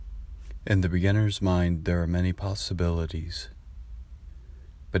In the beginner's mind, there are many possibilities,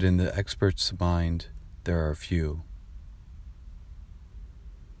 but in the expert's mind, there are few.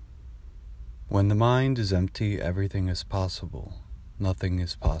 When the mind is empty, everything is possible. Nothing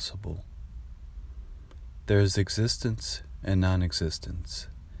is possible. There is existence and non-existence,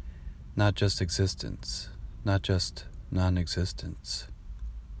 not just existence, not just non-existence.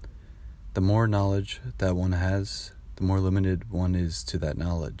 The more knowledge that one has, the more limited one is to that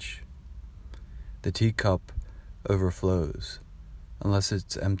knowledge. The teacup overflows unless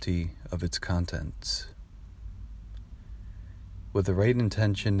it's empty of its contents. With the right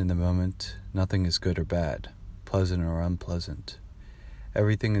intention in the moment, nothing is good or bad, pleasant or unpleasant.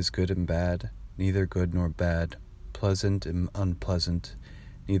 Everything is good and bad, neither good nor bad, pleasant and unpleasant,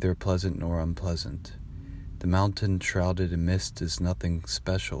 neither pleasant nor unpleasant. The mountain shrouded in mist is nothing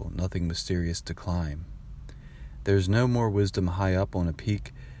special, nothing mysterious to climb. There is no more wisdom high up on a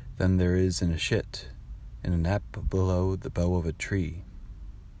peak than there is in a shit, in a nap below the bough of a tree.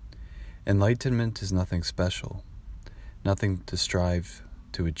 Enlightenment is nothing special, nothing to strive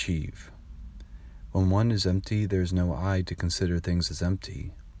to achieve. When one is empty, there is no I to consider things as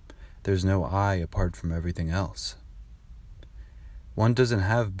empty. There is no I apart from everything else. One doesn't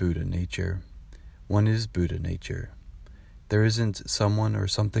have Buddha nature. One is Buddha nature. There isn't someone or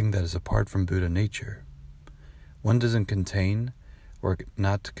something that is apart from Buddha nature. One doesn't contain or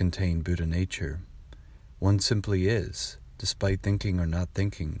not contain Buddha nature. One simply is, despite thinking or not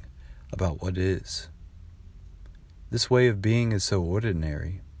thinking about what is. This way of being is so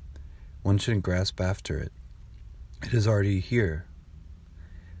ordinary. One shouldn't grasp after it. It is already here.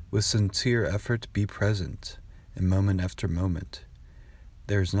 With sincere effort, be present in moment after moment.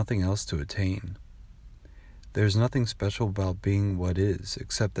 There is nothing else to attain. There is nothing special about being what is,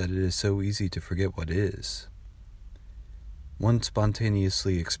 except that it is so easy to forget what is. One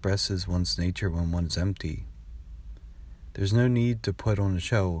spontaneously expresses one's nature when one is empty. There's no need to put on a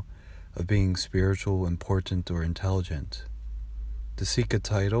show of being spiritual, important, or intelligent. To seek a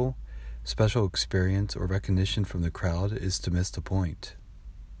title, special experience, or recognition from the crowd is to miss the point.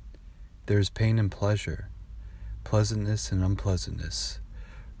 There is pain and pleasure, pleasantness and unpleasantness,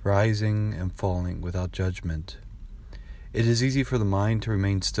 rising and falling without judgment. It is easy for the mind to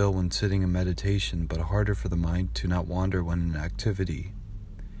remain still when sitting in meditation, but harder for the mind to not wander when in activity.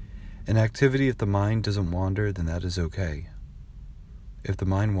 In activity, if the mind doesn't wander, then that is okay. If the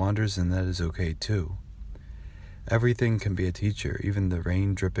mind wanders, then that is okay too. Everything can be a teacher, even the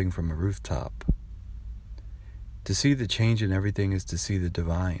rain dripping from a rooftop. To see the change in everything is to see the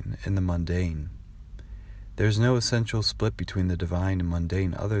divine in the mundane. There is no essential split between the divine and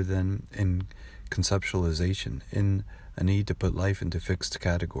mundane other than in conceptualization, in a need to put life into fixed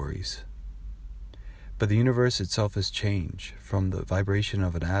categories. But the universe itself is change, from the vibration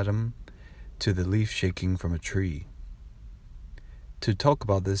of an atom to the leaf shaking from a tree. To talk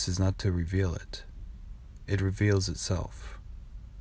about this is not to reveal it. It reveals itself.